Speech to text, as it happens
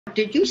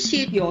Did you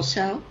see it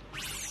yourself?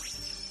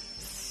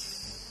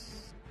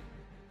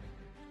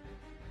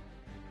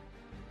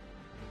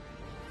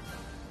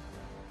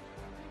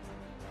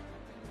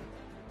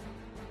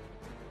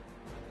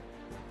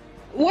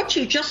 What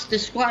you just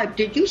described,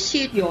 did you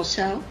see it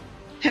yourself?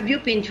 Have you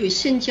been to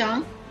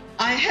Xinjiang?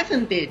 I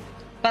haven't been,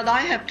 but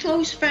I have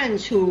close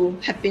friends who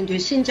have been to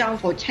Xinjiang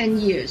for 10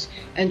 years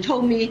and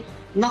told me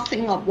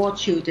nothing of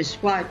what you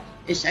described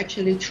is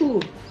actually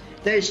true.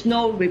 There is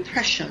no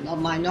repression of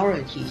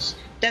minorities,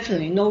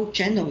 definitely no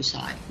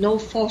genocide, no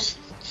forced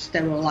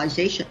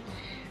sterilization.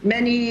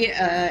 Many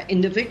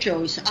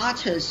individuals,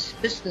 artists,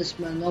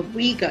 businessmen of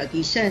Uyghur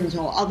descent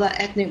or other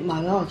ethnic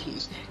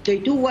minorities, they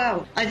do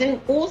well. I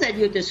think all that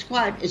you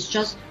describe is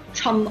just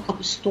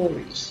trumped-up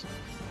stories.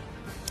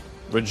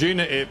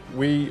 Regina,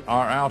 we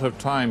are out of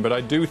time, but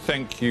I do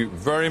thank you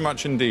very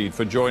much indeed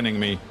for joining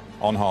me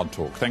on Hard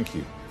Talk. Thank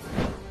you.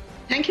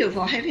 Thank you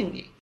for having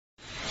me.